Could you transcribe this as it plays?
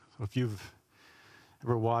If you've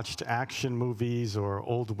ever watched action movies or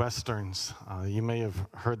old westerns, you may have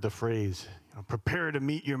heard the phrase, prepare to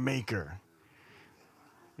meet your maker.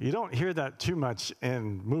 You don't hear that too much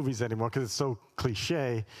in movies anymore because it's so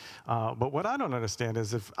cliche. But what I don't understand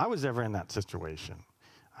is if I was ever in that situation,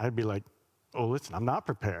 I'd be like, oh, listen, I'm not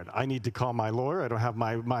prepared. I need to call my lawyer. I don't have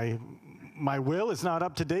my will is not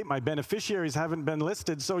up to date. My beneficiaries haven't been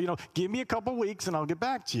listed. So, give me a couple weeks and I'll get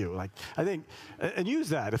back to you. I think, and use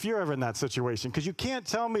that if you're ever in that situation, because you can't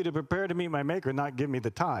tell me to prepare to meet my maker and not give me the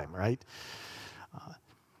time, right?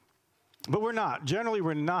 But we're not. Generally,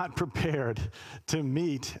 we're not prepared to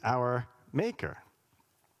meet our maker.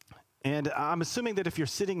 And I'm assuming that if you're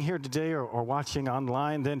sitting here today or watching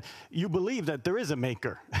online, then you believe that there is a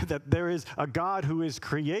maker, that there is a God who has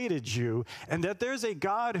created you, and that there's a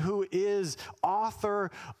God who is author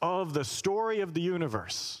of the story of the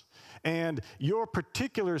universe. And your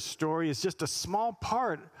particular story is just a small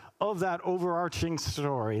part of that overarching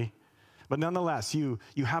story. But nonetheless, you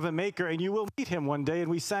have a maker, and you will meet him one day. And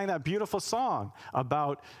we sang that beautiful song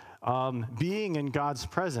about being in God's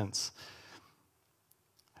presence.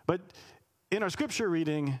 But in our scripture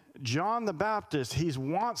reading, John the Baptist, he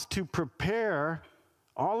wants to prepare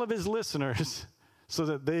all of his listeners so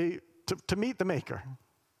that to meet the Maker.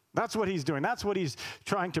 That's what he's doing. That's what he's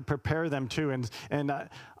trying to prepare them to. And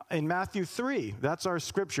in Matthew 3, that's our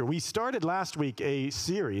scripture. We started last week a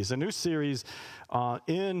new series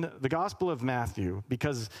in the Gospel of Matthew,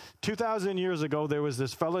 because 2,000 years ago, there was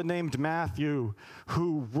this fellow named Matthew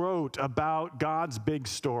who wrote about God's big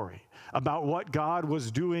story, about what God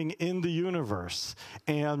was doing in the universe,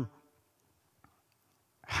 and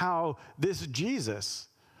how this Jesus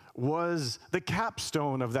was the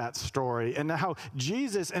capstone of that story, and how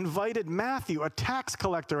Jesus invited Matthew, a tax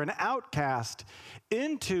collector, an outcast,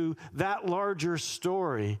 into that larger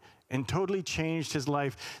story and totally changed his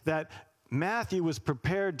life. That Matthew was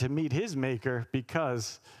prepared to meet his maker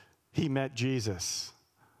because he met Jesus,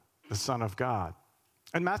 the Son of God.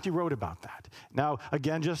 And Matthew wrote about that. Now,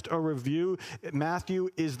 again, just a review. Matthew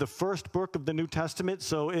is the first book of the New Testament.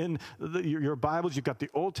 So in your Bibles, you've got the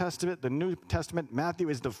Old Testament, the New Testament. Matthew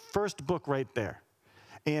is the first book right there.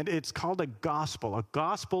 And it's called a gospel. A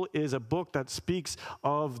gospel is a book that speaks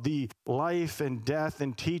of the life and death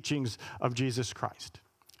and teachings of Jesus Christ.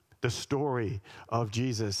 The story of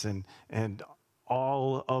Jesus and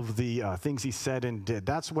all of the things he said and did.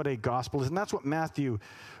 That's what a gospel is. And that's what Matthew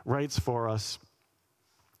writes for us.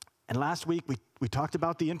 And last week, we talked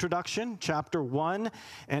about the introduction, chapter 1,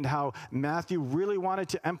 and how Matthew really wanted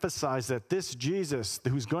to emphasize that this Jesus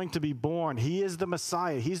who's going to be born, he is the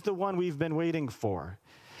Messiah. He's the one we've been waiting for.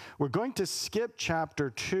 We're going to skip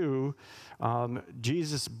chapter 2,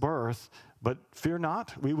 Jesus' birth, but fear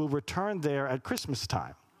not, we will return there at Christmas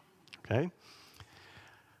time, okay?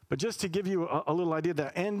 But just to give you a little idea,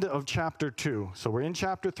 the end of chapter 2, so we're in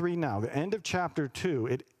chapter 3 now. The end of chapter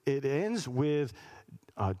 2, it ends with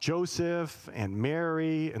Joseph and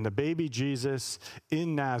Mary and the baby Jesus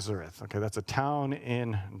in Nazareth. Okay, that's a town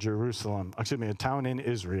in Jerusalem. Excuse me, a town in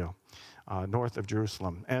Israel, north of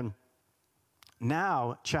Jerusalem. And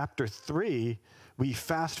now, chapter 3, we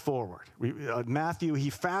fast forward. Matthew, he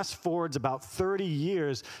fast forwards about 30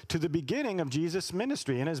 years to the beginning of Jesus'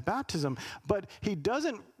 ministry and his baptism. But he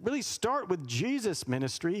doesn't really start with Jesus'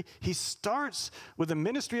 ministry. He starts with the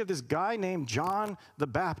ministry of this guy named John the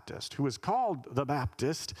Baptist, who was called the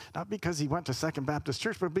Baptist, not because he went to Second Baptist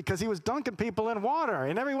Church, but because he was dunking people in water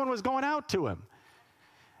and everyone was going out to him.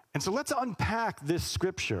 And so let's unpack this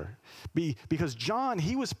scripture, because John,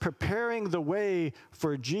 he was preparing the way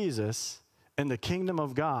for Jesus and the kingdom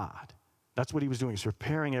of God. That's what he was doing. He's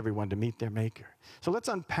preparing everyone to meet their maker. So let's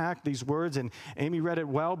unpack these words, and Amy read it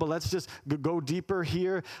well, but let's just go deeper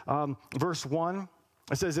here. Verse 1,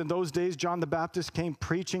 it says, in those days, John the Baptist came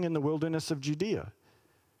preaching in the wilderness of Judea.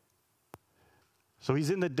 So he's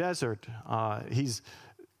in the desert. He's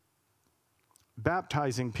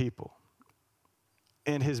baptizing people.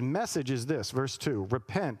 And his message is this, verse 2,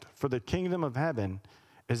 repent, for the kingdom of heaven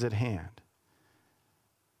is at hand.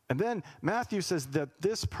 And then Matthew says that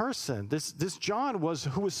this person, this John,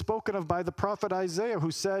 who was spoken of by the prophet Isaiah, who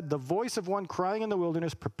said, the voice of one crying in the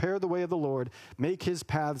wilderness, prepare the way of the Lord, make his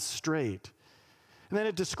paths straight. And then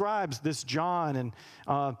it describes this John,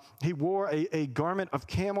 and he wore a garment of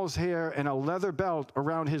camel's hair and a leather belt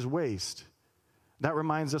around his waist. That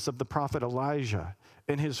reminds us of the prophet Elijah.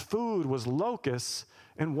 And his food was locusts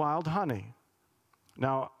and wild honey.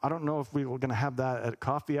 Now, I don't know if we were going to have that at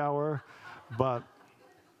coffee hour, but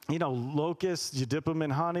locusts, you dip them in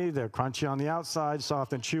honey. They're crunchy on the outside,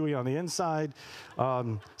 soft and chewy on the inside.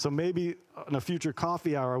 So maybe in a future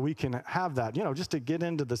coffee hour, we can have that, just to get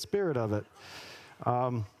into the spirit of it.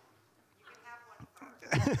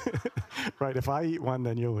 Right, if I eat one,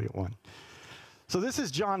 then you'll eat one. So this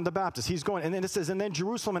is John the Baptist. He's going, and then it says, and then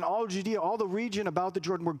Jerusalem and all Judea, all the region about the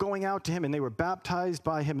Jordan were going out to him, and they were baptized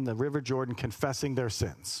by him in the river Jordan, confessing their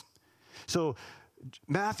sins. So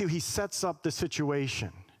Matthew, he sets up the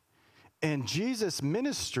situation. And Jesus'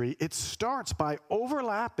 ministry, it starts by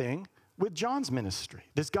overlapping with John's ministry.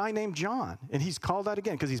 This guy named John, and he's called that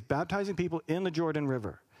again because he's baptizing people in the Jordan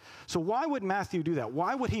River. So why would Matthew do that?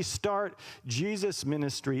 Why would he start Jesus'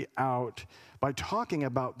 ministry out by talking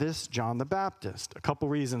about this John the Baptist? A couple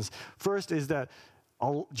reasons. First is that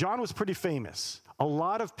John was pretty famous. A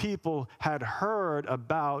lot of people had heard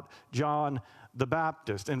about John the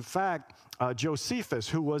Baptist. In fact, Josephus,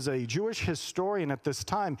 who was a Jewish historian at this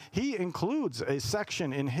time, he includes a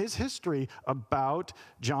section in his history about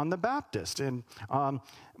John the Baptist.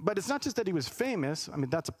 But it's not just that he was famous. I mean,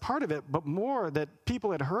 that's a part of it, but more that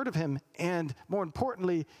people had heard of him, and more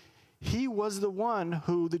importantly, he was the one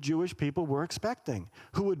who the Jewish people were expecting,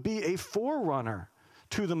 who would be a forerunner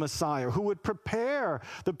to the Messiah, who would prepare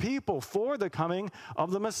the people for the coming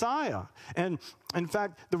of the Messiah. And in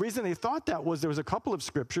fact, the reason they thought that was there was a couple of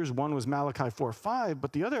scriptures. One was Malachi 4:5,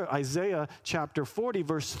 but the other, Isaiah chapter 40,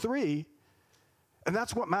 verse 3, and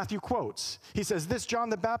that's what Matthew quotes. He says, this John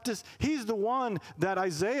the Baptist, he's the one that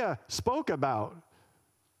Isaiah spoke about,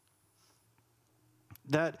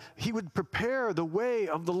 that he would prepare the way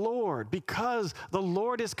of the Lord because the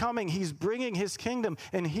Lord is coming. He's bringing his kingdom.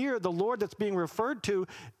 And here, the Lord that's being referred to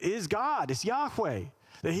is God, is Yahweh,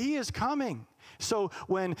 that he is coming. So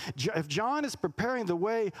if John is preparing the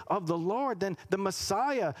way of the Lord, then the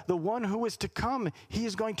Messiah, the one who is to come, he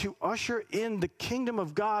is going to usher in the kingdom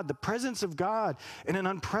of God, the presence of God in an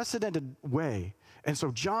unprecedented way. And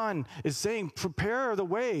so John is saying, prepare the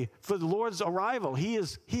way for the Lord's arrival. He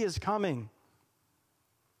is coming.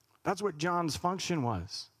 That's what John's function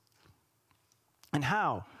was. And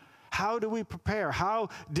how? How do we prepare? How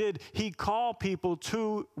did he call people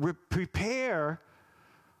to prepare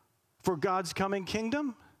for God's coming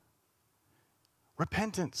kingdom?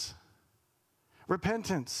 Repentance.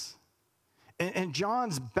 Repentance. And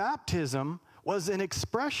John's baptism was an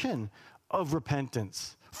expression of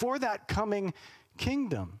repentance for that coming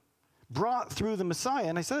kingdom brought through the Messiah.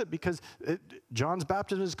 And I said it because John's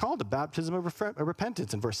baptism is called a baptism of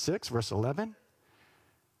repentance in verse 6, verse 11.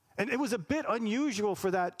 And it was a bit unusual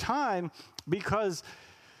for that time because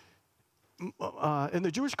in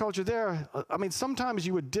the Jewish culture there, sometimes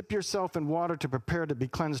you would dip yourself in water to prepare to be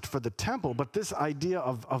cleansed for the temple. But this idea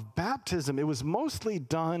of baptism, it was mostly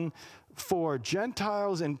done for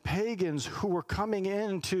Gentiles and pagans who were coming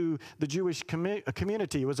into the Jewish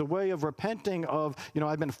community. It was a way of repenting of,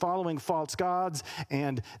 I've been following false gods,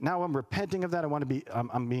 and now I'm repenting of that.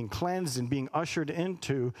 I'm being cleansed and being ushered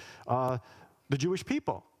into the Jewish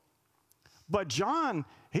people. But John,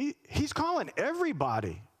 he's calling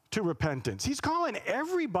everybody to repentance. He's calling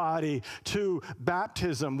everybody to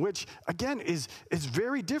baptism, which, again, is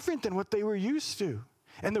very different than what they were used to.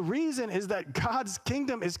 And the reason is that God's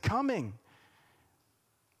kingdom is coming.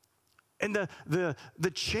 And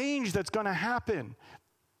the change that's going to happen,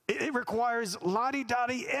 it requires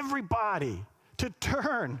la-di-da-di everybody to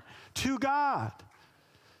turn to God.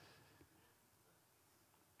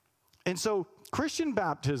 And so Christian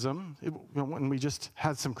baptism, when we just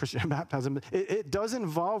had some Christian baptism, it does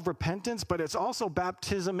involve repentance, but it's also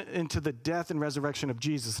baptism into the death and resurrection of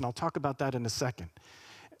Jesus. And I'll talk about that in a second.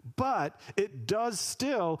 But it does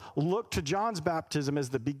still look to John's baptism as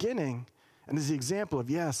the beginning and as the example of,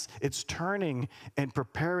 yes, it's turning and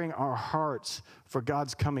preparing our hearts for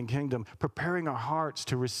God's coming kingdom, preparing our hearts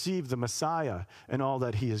to receive the Messiah and all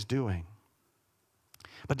that he is doing.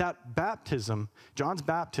 But that baptism, John's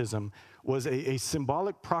baptism, was a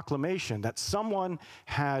symbolic proclamation that someone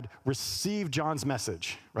had received John's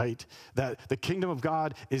message, right? That the kingdom of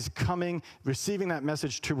God is coming, receiving that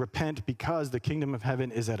message to repent because the kingdom of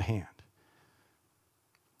heaven is at hand.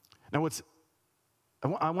 Now,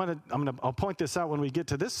 I'll point this out when we get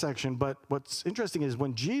to this section, but what's interesting is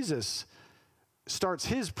when Jesus starts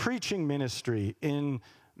his preaching ministry in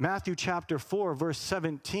Matthew chapter 4, verse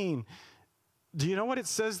 17, do you know what it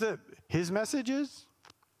says that his message is?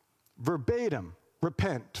 Verbatim,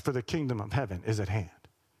 repent, for the kingdom of heaven is at hand.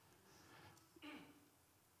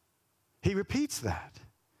 He repeats that.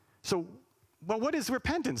 So, well, what is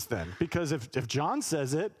repentance then? Because if John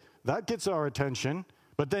says it, that gets our attention,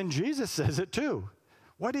 but then Jesus says it too.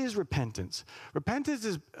 What is repentance? Repentance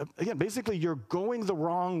is, again, basically you're going the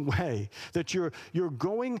wrong way, that you're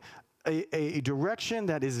going a direction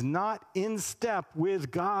that is not in step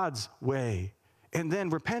with God's way. And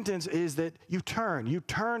then repentance is that you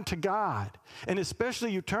turn to God. And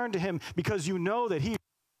especially you turn to him because you know that he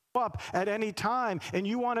up at any time and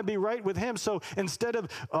you want to be right with him. So instead of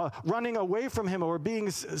running away from him or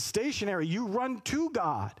being stationary, you run to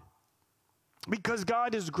God because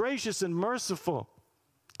God is gracious and merciful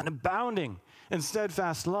and abounding in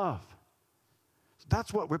steadfast love.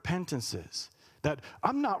 That's what repentance is, that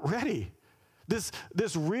I'm not ready.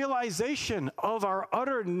 This realization of our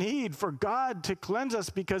utter need for God to cleanse us,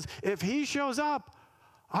 because if he shows up,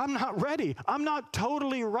 I'm not ready. I'm not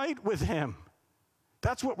totally right with him.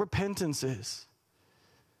 That's what repentance is.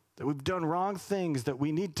 That we've done wrong things, that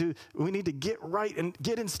we need to get right and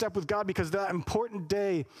get in step with God because that important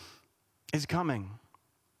day is coming.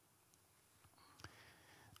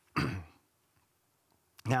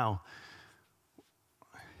 Now,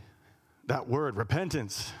 that word,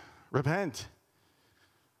 repentance, repent.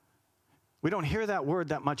 We don't hear that word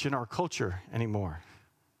that much in our culture anymore.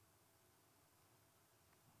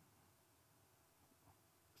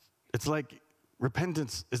 It's like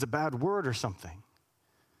repentance is a bad word or something.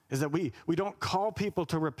 Is that we don't call people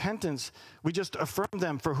to repentance. We just affirm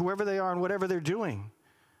them for whoever they are and whatever they're doing.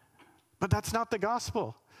 But that's not the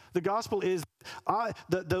gospel. The gospel is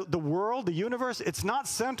the world, the universe, it's not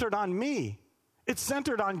centered on me. It's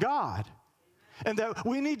centered on God. And that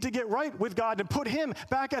we need to get right with God and put him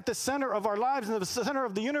back at the center of our lives and the center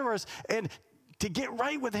of the universe. And to get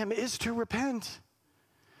right with him is to repent.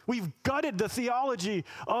 We've gutted the theology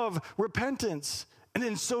of repentance. And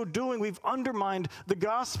in so doing, we've undermined the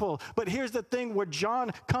gospel. But here's the thing, what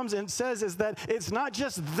John comes and says is that it's not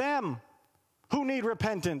just them who need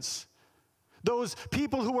repentance. Those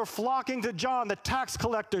people who were flocking to John, the tax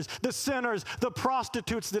collectors, the sinners, the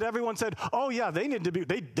prostitutes, that everyone said, oh yeah, they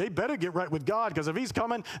better get right with God, because if he's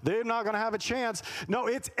coming, they're not going to have a chance. No,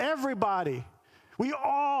 it's everybody. We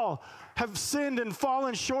all have sinned and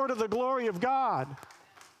fallen short of the glory of God.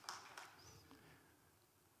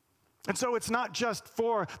 And so it's not just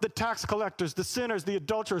for the tax collectors, the sinners, the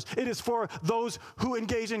adulterers. It is for those who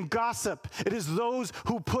engage in gossip. It is those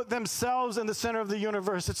who put themselves in the center of the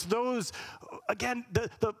universe. It's those, again,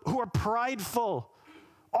 who are prideful.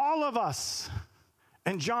 All of us.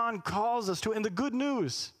 And John calls us to, and the good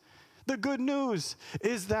news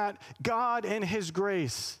is that God in his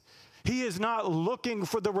grace, he is not looking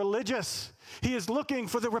for the religious. He is looking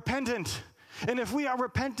for the repentant. And if we are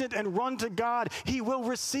repentant and run to God, he will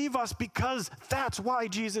receive us, because that's why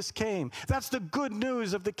Jesus came. That's the good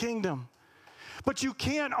news of the kingdom. But you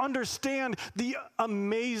can't understand the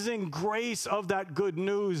amazing grace of that good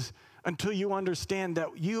news until you understand that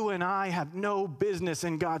you and I have no business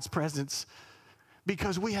in God's presence,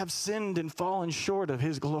 because we have sinned and fallen short of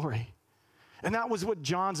his glory. And that was what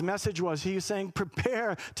John's message was. He was saying,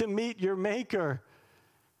 prepare to meet your Maker.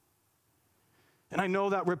 And I know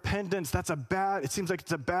that repentance, it seems like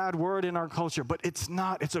it's a bad word in our culture, but it's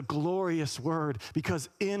not. It's a glorious word, because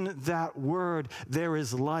in that word, there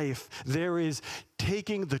is life. There is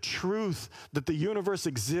taking the truth that the universe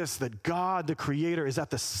exists, that God, the creator, is at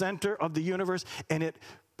the center of the universe, and it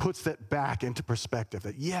puts that back into perspective,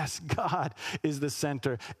 that yes, God is the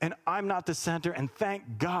center, and I'm not the center, and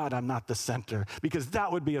thank God I'm not the center, because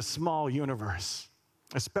that would be a small universe.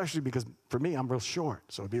 Especially because, for me, I'm real short,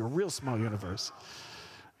 so it'd be a real small universe.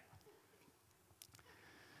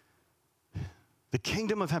 The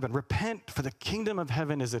kingdom of heaven. Repent, for the kingdom of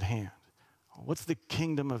heaven is at hand. What's the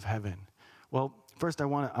kingdom of heaven? Well, first I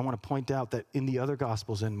want to point out that in the other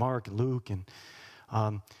Gospels, in Mark and Luke,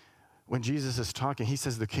 and when Jesus is talking, he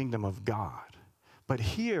says the kingdom of God. But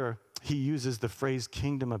here, he uses the phrase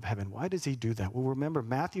kingdom of heaven. Why does he do that? Well, remember,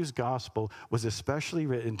 Matthew's gospel was especially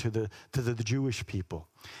written to the Jewish people.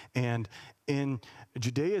 And in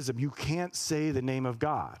Judaism, you can't say the name of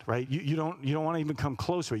God, right? You don't want to even come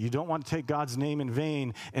close to it. You don't want to take God's name in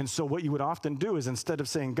vain. And so what you would often do is, instead of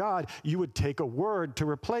saying God, you would take a word to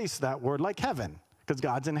replace that word, like heaven, because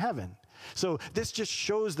God's in heaven. So this just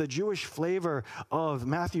shows the Jewish flavor of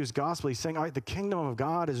Matthew's gospel. He's saying, all right, the kingdom of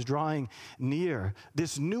God is drawing near.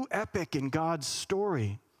 This new epic in God's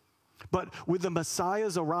story. But with the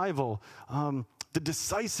Messiah's arrival, the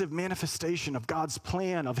decisive manifestation of God's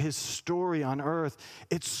plan, of his story on earth,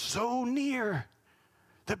 it's so near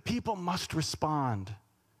that people must respond.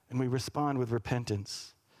 And we respond with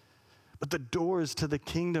repentance. But the doors to the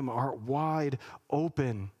kingdom are wide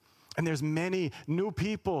open. And there's many new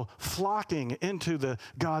people flocking into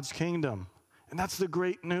God's kingdom. And that's the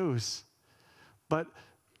great news. But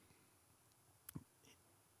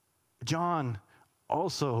John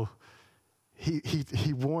also,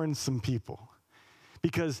 he warns some people.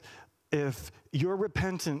 Because if you're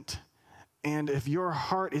repentant and if your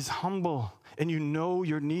heart is humble and you know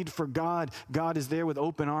your need for God, God is there with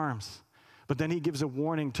open arms. But then he gives a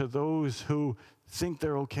warning to those who think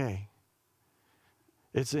they're okay.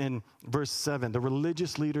 It's in verse 7, the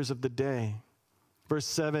religious leaders of the day. Verse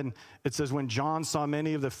 7, it says, when John saw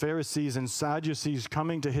many of the Pharisees and Sadducees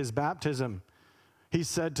coming to his baptism, he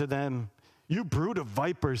said to them, you brood of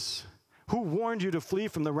vipers, who warned you to flee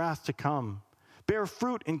from the wrath to come? Bear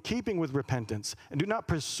fruit in keeping with repentance, and do not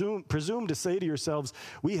presume to say to yourselves,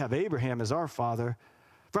 we have Abraham as our father.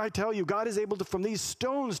 For I tell you, God is able to, from these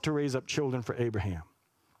stones to raise up children for Abraham.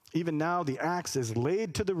 Even now the axe is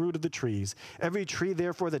laid to the root of the trees. Every tree,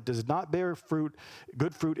 therefore, that does not bear fruit,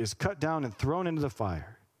 good fruit, is cut down and thrown into the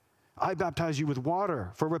fire. I baptize you with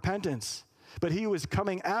water for repentance, but he who is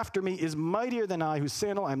coming after me is mightier than I, whose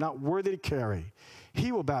sandal I am not worthy to carry.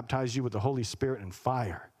 He will baptize you with the Holy Spirit and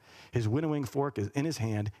fire. His winnowing fork is in his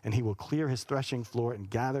hand, and he will clear his threshing floor and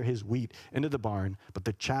gather his wheat into the barn, but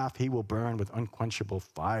the chaff he will burn with unquenchable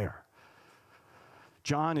fire.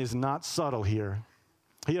 John is not subtle here.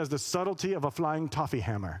 He has the subtlety of a flying toffee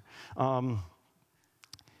hammer. And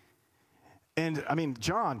I mean,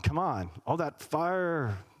 John, come on. All that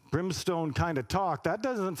fire, brimstone kind of talk, that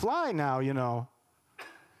doesn't fly now, you know.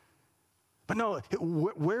 But no,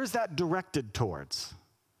 where's that directed towards?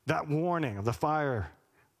 That warning of the fire.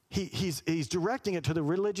 He's directing it to the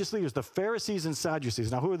religious leaders, the Pharisees and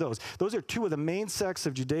Sadducees. Now, who are those? Those are two of the main sects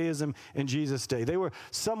of Judaism in Jesus' day. They were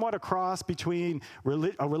somewhat a cross between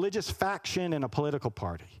a religious faction and a political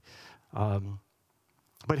party.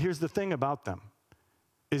 But here's the thing about them,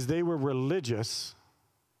 is they were religious,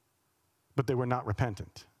 but they were not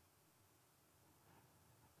repentant.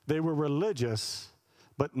 They were religious,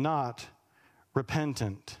 but not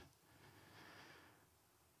repentant.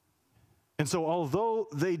 And so although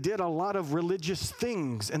they did a lot of religious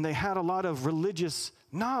things and they had a lot of religious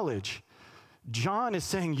knowledge, John is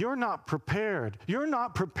saying, you're not prepared. You're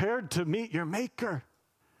not prepared to meet your Maker.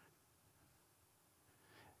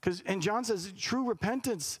 And John says, true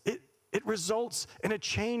repentance, it results in a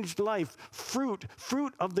changed life. Fruit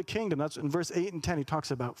of the kingdom. That's in verse 8 and 10, he talks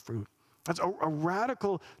about fruit. That's a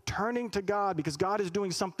radical turning to God because God is doing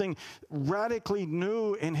something radically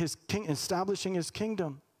new in his establishing his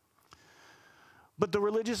kingdom. But the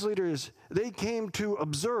religious leaders, they came to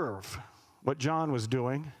observe what John was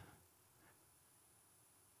doing,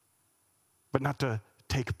 but not to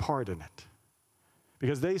take part in it.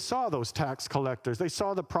 Because they saw those tax collectors, they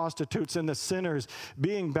saw the prostitutes and the sinners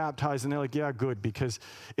being baptized, and they're like, yeah, good, because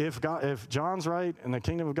if John's right and the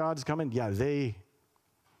kingdom of God is coming, yeah, they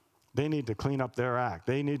need to clean up their act.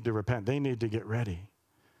 They need to repent. They need to get ready.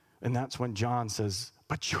 And that's when John says,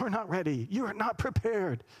 but you're not ready. You are not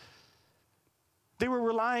prepared. They were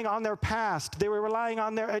relying on their past. They were relying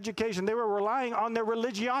on their education. They were relying on their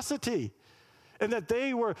religiosity and that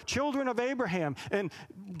they were children of Abraham. And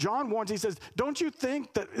John warns, he says, don't you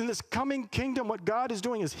think that in this coming kingdom what God is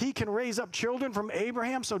doing is he can raise up children from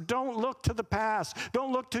Abraham? So don't look to the past.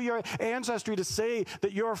 Don't look to your ancestry to say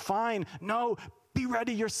that you're fine. No, be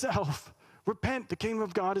ready yourself. Repent, the kingdom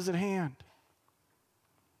of God is at hand.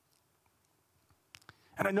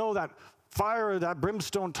 And I know that fire, that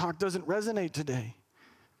brimstone talk doesn't resonate today.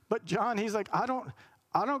 But John, he's like, I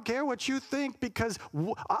don't care what you think because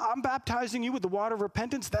I'm baptizing you with the water of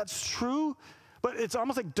repentance. That's true. But it's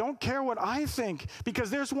almost like, don't care what I think because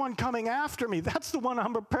there's one coming after me. That's the one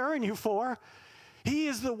I'm preparing you for. He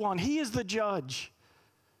is the one. He is the judge.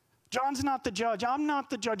 John's not the judge. I'm not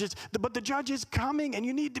the judge. But the judge is coming, and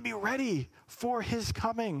you need to be ready for his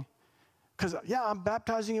coming. Because, yeah, I'm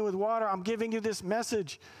baptizing you with water. I'm giving you this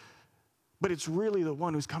message. But it's really the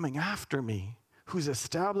one who's coming after me, who's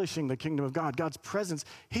establishing the kingdom of God, God's presence.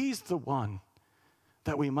 He's the one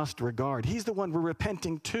that we must regard. He's the one we're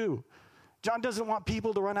repenting to. John doesn't want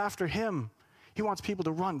people to run after him. He wants people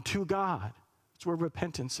to run to God. That's where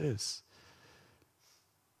repentance is.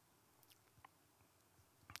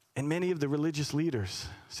 And many of the religious leaders,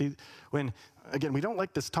 see, again, we don't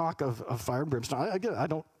like this talk of fire and brimstone. I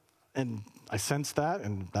don't, and I sense that,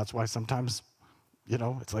 and that's why sometimes,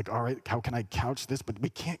 it's like, all right, how can I couch this? But we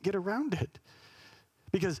can't get around it.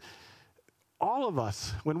 Because all of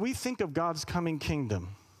us, when we think of God's coming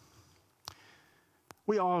kingdom,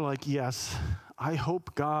 we all are like, yes, I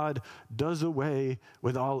hope God does away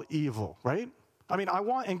with all evil, right? I mean,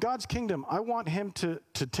 in God's kingdom, I want him to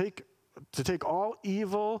take all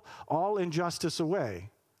evil, all injustice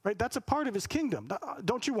away. right? That's a part of his kingdom.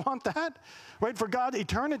 Don't you want that? Right? For God,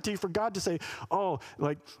 eternity, for God to say, oh,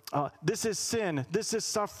 this is sin, this is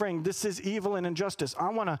suffering, this is evil and injustice.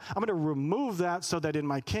 I'm going to remove that so that in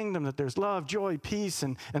my kingdom that there's love, joy, peace,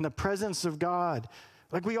 and the presence of God.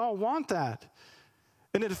 Like, we all want that.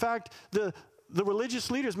 And in fact, the religious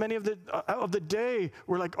leaders, many of the day,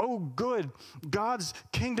 were like, oh, good, God's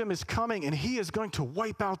kingdom is coming, and he is going to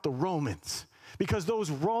wipe out the Romans. Because those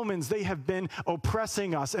Romans, they have been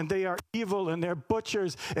oppressing us, and they are evil, and they're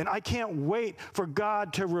butchers, and I can't wait for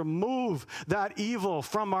God to remove that evil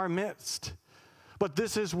from our midst. But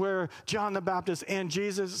this is where John the Baptist and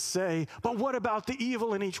Jesus say, but what about the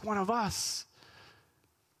evil in each one of us?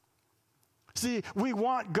 See, we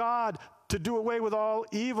want God to do away with all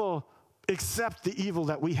evil, except the evil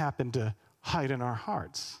that we happen to hide in our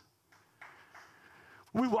hearts.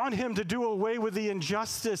 We want him to do away with the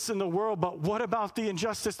injustice in the world, but what about the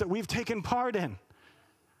injustice that we've taken part in?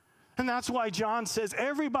 And that's why John says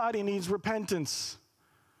everybody needs repentance.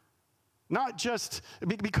 Not just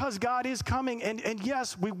because God is coming, and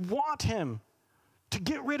yes, we want him to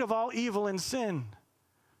get rid of all evil and sin.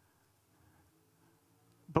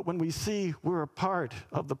 But when we see we're a part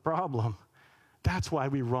of the problem, that's why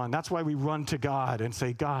we run. That's why we run to God and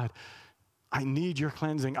say, God, I need your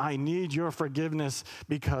cleansing. I need your forgiveness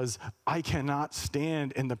because I cannot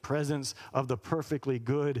stand in the presence of the perfectly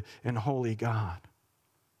good and holy God.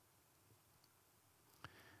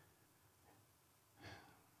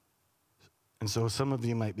 And so some of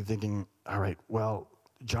you might be thinking, all right, well,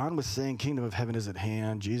 John was saying kingdom of heaven is at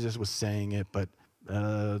hand. Jesus was saying it, but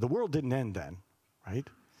the world didn't end then, right?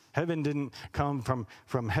 Heaven didn't come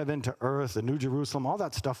from heaven to earth, the New Jerusalem. All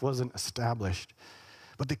that stuff wasn't established.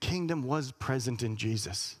 But the kingdom was present in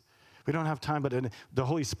Jesus. We don't have time, but in the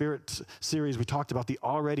Holy Spirit series, we talked about the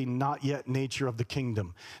already not yet nature of the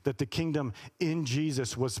kingdom, that the kingdom in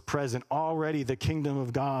Jesus was present. Already the kingdom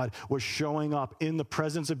of God was showing up in the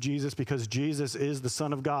presence of Jesus because Jesus is the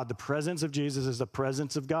Son of God. The presence of Jesus is the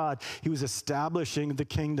presence of God. He was establishing the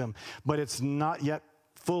kingdom, but it's not yet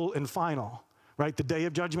full and final, right? The day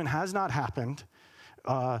of judgment has not happened.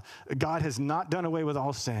 God has not done away with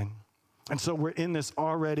all sin. And so we're in this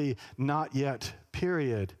already not yet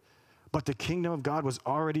period. But the kingdom of God was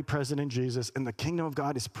already present in Jesus, and the kingdom of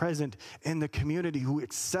God is present in the community who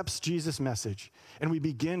accepts Jesus' message. And we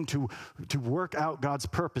begin to work out God's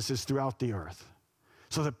purposes throughout the earth.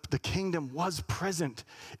 So the kingdom was present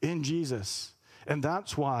in Jesus. And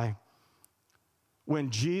that's why when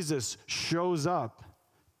Jesus shows up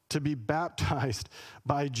to be baptized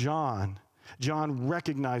by John, John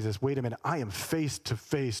recognizes, wait a minute, I am face to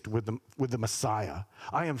face with the Messiah.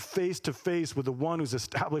 I am face to face with the one who's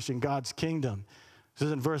establishing God's kingdom. It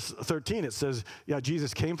says in verse 13, it says,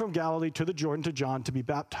 Jesus came from Galilee to the Jordan to John to be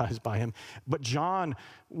baptized by him. But John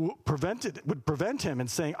would prevent him and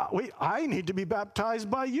saying, wait, I need to be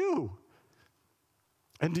baptized by you.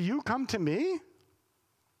 And do you come to me?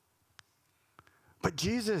 But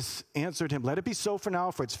Jesus answered him, let it be so for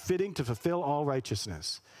now, for it's fitting to fulfill all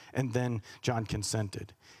righteousness. And then John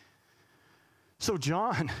consented. So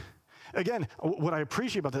John, again, what I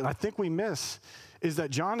appreciate about that, I think we miss, is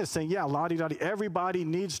that John is saying, la-di-da-di, everybody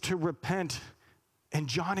needs to repent. And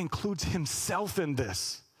John includes himself in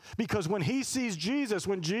this. Because when he sees Jesus,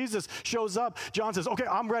 when Jesus shows up, John says, okay,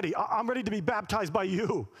 I'm ready. I'm ready to be baptized by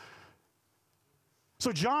you.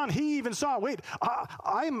 So John, he even saw, wait,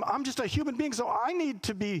 I'm just a human being, so I need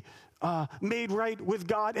to be made right with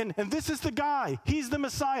God. And this is the guy. He's the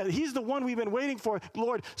Messiah. He's the one we've been waiting for,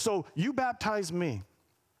 Lord. So you baptize me.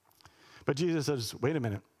 But Jesus says, wait a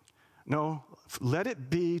minute. No, let it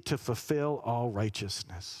be to fulfill all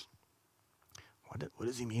righteousness. What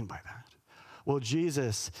does he mean by that? Well,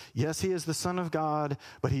 Jesus, yes, he is the Son of God,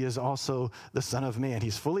 but he is also the Son of Man.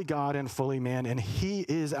 He's fully God and fully man, and he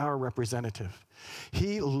is our representative.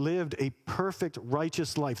 He lived a perfect,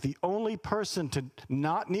 righteous life. The only person to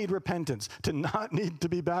not need repentance, to not need to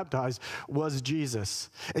be baptized, was Jesus.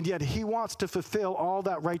 And yet he wants to fulfill all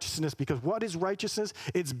that righteousness, because what is righteousness?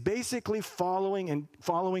 It's basically following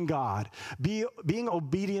God, being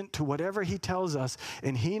obedient to whatever he tells us.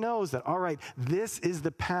 And he knows that, all right, this is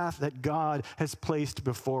the path that God has placed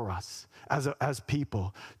before us as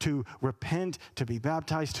people, to repent, to be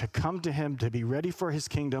baptized, to come to him, to be ready for his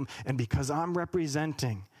kingdom. And because I'm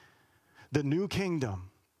representing the new kingdom,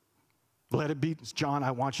 let it be, John,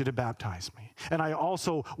 I want you to baptize me. And I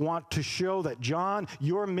also want to show that, John,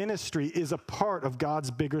 your ministry is a part of God's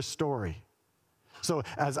bigger story. So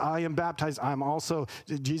as I am baptized,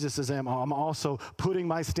 Jesus says, I'm also putting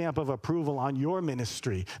my stamp of approval on your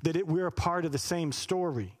ministry, that we're a part of the same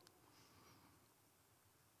story.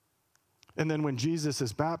 And then when Jesus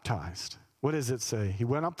is baptized, what does it say? He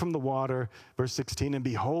went up from the water, verse 16, and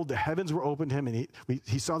behold, the heavens were opened to him, and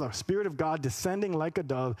he saw the Spirit of God descending like a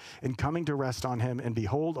dove and coming to rest on him. And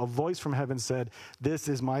behold, a voice from heaven said, "This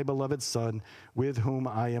is my beloved Son, with whom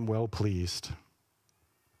I am well pleased."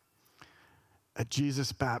 At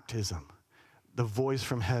Jesus' baptism, the voice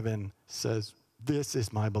from heaven says, "This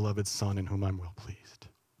is my beloved Son, in whom I'm well pleased."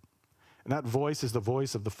 And that voice is the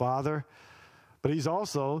voice of the Father, but he's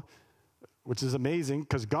also, which is amazing,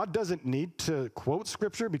 because God doesn't need to quote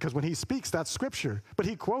Scripture, because when he speaks, that's Scripture. But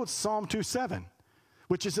he quotes Psalm 2:7,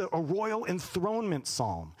 which is a royal enthronement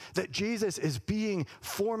psalm, that Jesus is being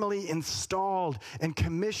formally installed and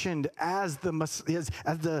commissioned as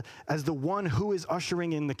the one who is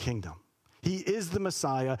ushering in the kingdom. He is the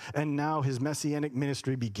Messiah, and now his messianic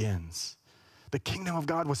ministry begins. The kingdom of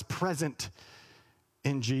God was present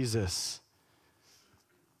in Jesus.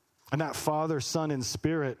 And that Father, Son, and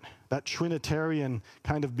Spirit, that Trinitarian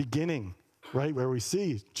kind of beginning, right, where we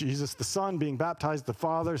see Jesus the Son being baptized, the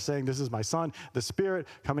Father saying, "This is my Son," the Spirit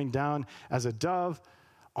coming down as a dove.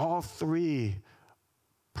 All three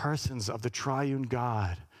persons of the triune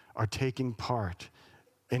God are taking part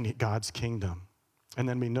in God's kingdom. And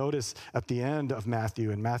then we notice at the end of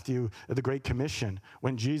Matthew, the Great Commission,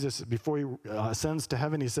 when Jesus, before he ascends to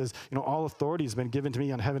heaven, he says, all authority has been given to me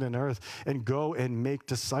on heaven and earth, and go and make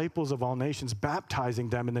disciples of all nations, baptizing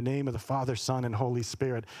them in the name of the Father, Son, and Holy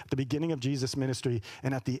Spirit. At the beginning of Jesus' ministry,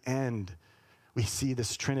 and at the end, we see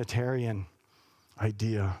this Trinitarian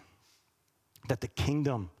idea that the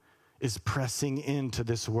kingdom is pressing into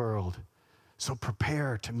this world. So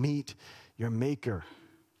prepare to meet your Maker.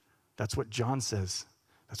 That's what John says.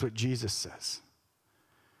 That's what Jesus says.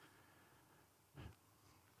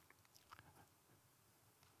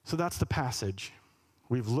 So that's the passage.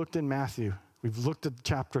 We've looked in Matthew. We've looked at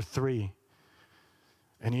chapter 3.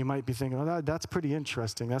 And you might be thinking, "Oh, that's pretty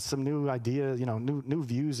interesting. That's some new idea, new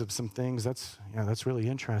views of some things. That's really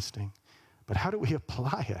interesting." But how do we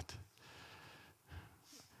apply it?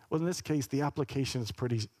 Well, in this case, the application is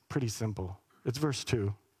pretty simple. It's verse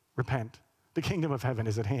 2. Repent. The kingdom of heaven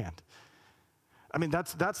is at hand. I mean,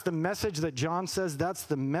 that's the message that John says. That's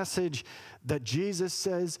the message that Jesus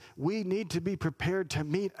says. We need to be prepared to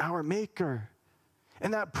meet our Maker.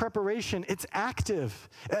 And that preparation, it's active.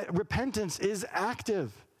 Repentance is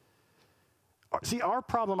active. See, our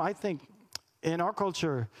problem, I think, in our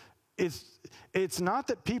culture, it's not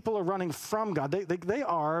that people are running from God. They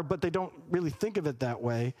are, but they don't really think of it that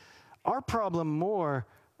way. Our problem more,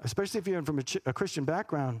 especially if you're from a Christian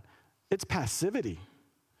background, it's passivity.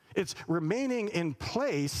 It's remaining in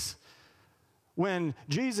place when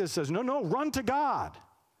Jesus says, no, run to God.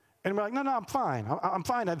 And we're like, no, I'm fine. I'm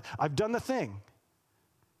fine. I've done the thing.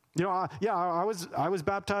 I was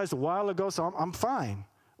baptized a while ago, so I'm fine.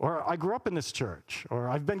 Or I grew up in this church. Or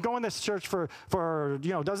I've been going to this church for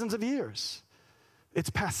dozens of years. It's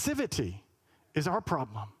passivity is our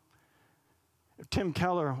problem. Tim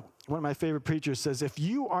Keller, one of my favorite preachers, says, if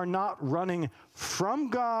you are not running from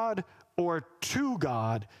God or to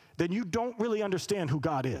God, then you don't really understand who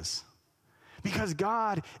God is. Because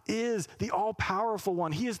God is the all-powerful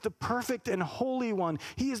one. He is the perfect and holy one.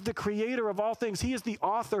 He is the creator of all things. He is the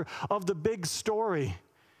author of the big story.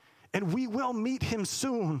 And we will meet him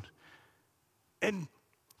soon. And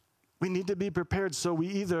we need to be prepared, so we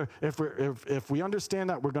either, if we understand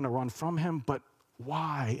that, we're going to run from him, but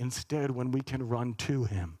why instead when we can run to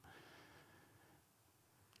him?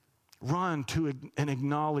 Run to and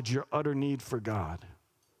acknowledge your utter need for God.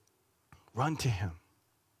 Run to him.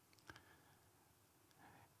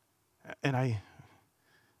 And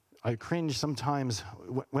I cringe sometimes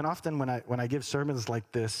when I give sermons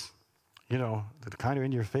like this, that are kind of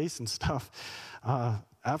in your face and stuff.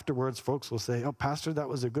 Afterwards, folks will say, "Oh, Pastor, that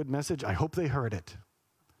was a good message. I hope they heard it."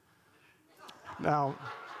 Now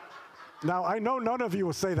I know none of you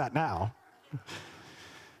will say that now.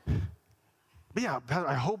 But yeah,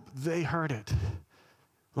 I hope they heard it.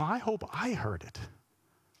 Well, I hope I heard it.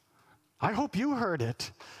 I hope you heard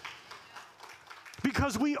it.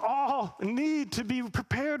 Because we all need to be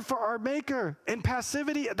prepared for our Maker. And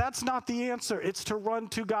passivity, that's not the answer. It's to run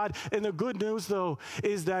to God. And the good news, though,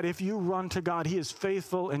 is that if you run to God, he is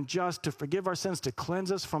faithful and just to forgive our sins, to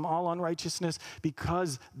cleanse us from all unrighteousness,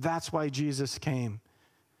 because that's why Jesus came.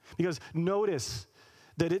 Because notice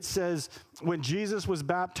that it says when Jesus was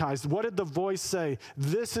baptized, what did the voice say?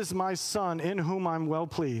 "This is my Son in whom I'm well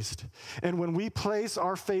pleased." And when we place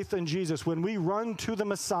our faith in Jesus, when we run to the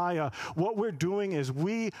Messiah, what we're doing is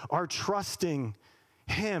we are trusting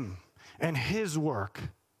him and his work,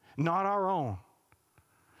 not our own.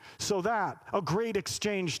 so that a great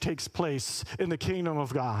exchange takes place in the kingdom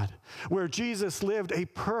of God, where Jesus lived a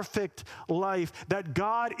perfect life, that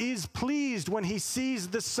God is pleased when he sees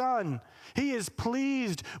the Son. He is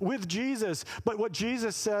pleased with Jesus. But what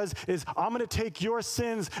Jesus says is, I'm going to take your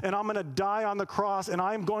sins and I'm going to die on the cross and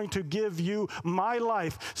I'm going to give you my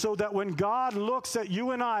life, so that when God looks at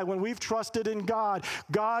you and I, when we've trusted in God,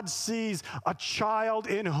 God sees a child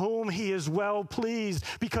in whom he is well pleased,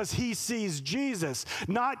 because he sees Jesus,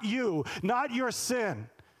 not you, not your sin.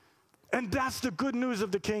 And that's the good news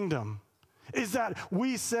of the kingdom, is that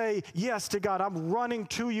we say yes to God. I'm running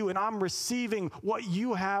to you and I'm receiving what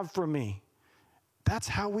you have for me. That's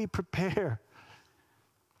how we prepare.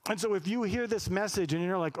 And so if you hear this message and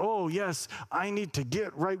you're like, oh, yes, I need to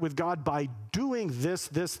get right with God by doing this,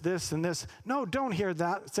 and this. No, don't hear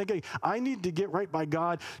that. Say, okay, I need to get right by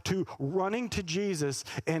God to running to Jesus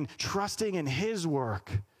and trusting in his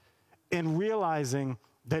work and realizing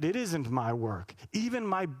that it isn't my work. Even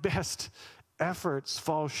my best efforts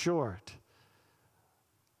fall short.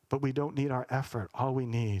 But we don't need our effort. All we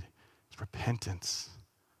need is repentance.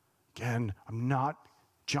 Again,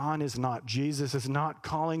 John is not, Jesus is not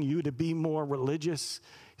calling you to be more religious.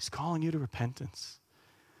 He's calling you to repentance.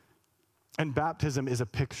 And baptism is a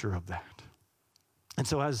picture of that. And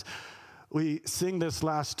so as we sing this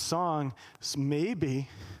last song, maybe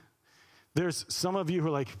there's some of you who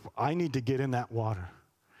are like, I need to get in that water,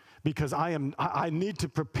 because I need to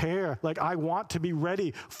prepare. Like, I want to be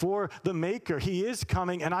ready for the Maker. He is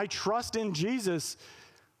coming, and I trust in Jesus.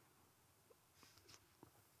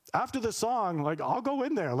 After the song, like, I'll go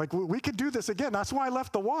in there. Like, we could do this again. That's why I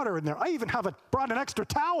left the water in there. I even brought an extra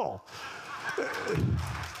towel.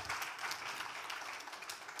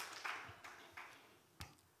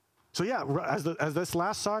 So yeah, as this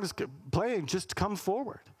last song is playing, just come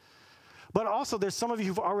forward. But also, there's some of you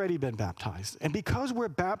who've already been baptized. And because we're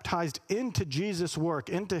baptized into Jesus' work,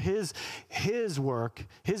 into his work,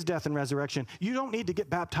 his death and resurrection, you don't need to get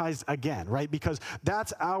baptized again, right? Because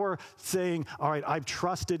that's our saying, all right, I've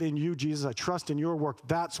trusted in you, Jesus. I trust in your work.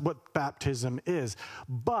 That's what baptism is.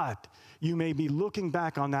 But you may be looking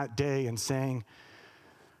back on that day and saying,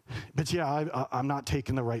 but yeah, I'm not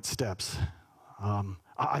taking the right steps.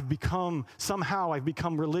 I've become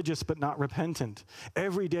religious but not repentant.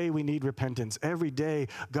 Every day we need repentance. Every day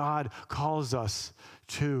God calls us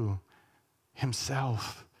to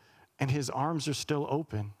himself, and his arms are still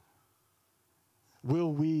open.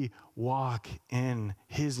 Will we walk in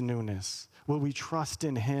his newness? Will we trust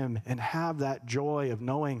in him and have that joy of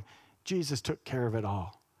knowing Jesus took care of it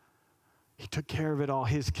all? He took care of it all.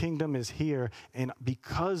 His kingdom is here, and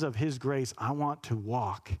because of his grace, I want to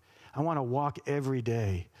walk. I want to walk every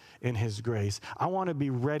day in his grace. I want to be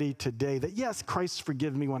ready today that, yes, Christ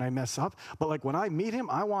forgive me when I mess up, but like when I meet him,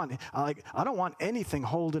 I don't want anything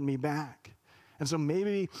holding me back. And so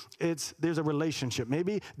maybe there's a relationship.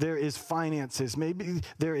 Maybe there is finances. Maybe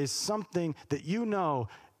there is something that you know,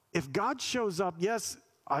 if God shows up, yes,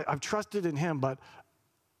 I've trusted in him, but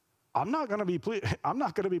I'm not going to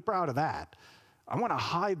be proud of that. I want to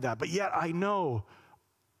hide that, but yet I know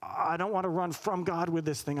I don't want to run from God with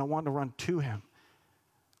this thing. I want to run to him.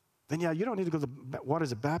 Then yeah, you don't need to go to the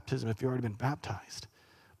waters of baptism if you've already been baptized.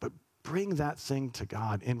 But bring that thing to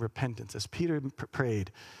God in repentance. As Peter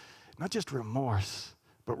prayed, not just remorse,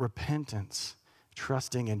 but repentance,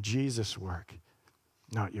 trusting in Jesus' work,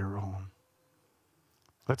 not your own.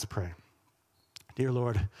 Let's pray. Dear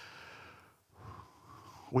Lord,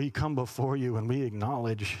 we come before you and we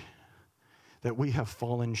acknowledge that we have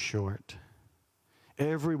fallen short.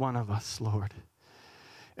 Every one of us, Lord.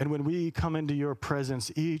 And when we come into your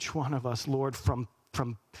presence, each one of us, Lord, from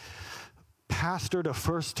pastor to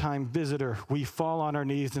first-time visitor, we fall on our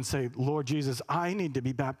knees and say, Lord Jesus, I need to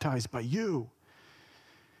be baptized by you.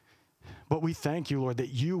 But we thank you, Lord, that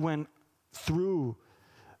you went through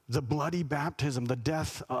the bloody baptism, the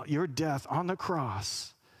death, your death on the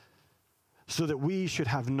cross, so that we should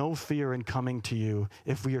have no fear in coming to you.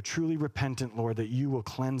 If we are truly repentant, Lord, that you will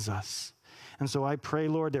cleanse us. And so I pray,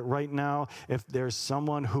 Lord, that right now, if there's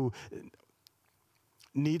someone who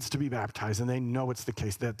needs to be baptized and they know it's the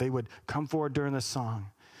case, that they would come forward during the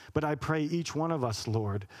song. But I pray each one of us,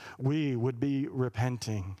 Lord, we would be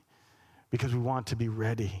repenting because we want to be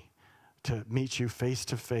ready to meet you face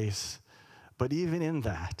to face. But even in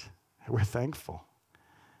that, we're thankful,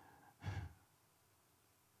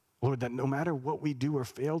 Lord, that no matter what we do or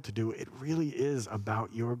fail to do, it really is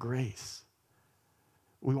about your grace.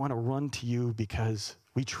 We want to run to you because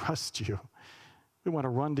we trust you. We want to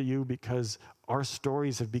run to you because our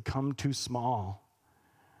stories have become too small.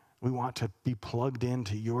 We want to be plugged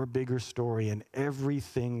into your bigger story in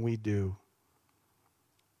everything we do.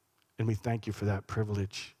 And we thank you for that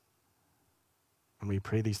privilege. And we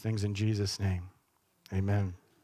pray these things in Jesus' name. Amen.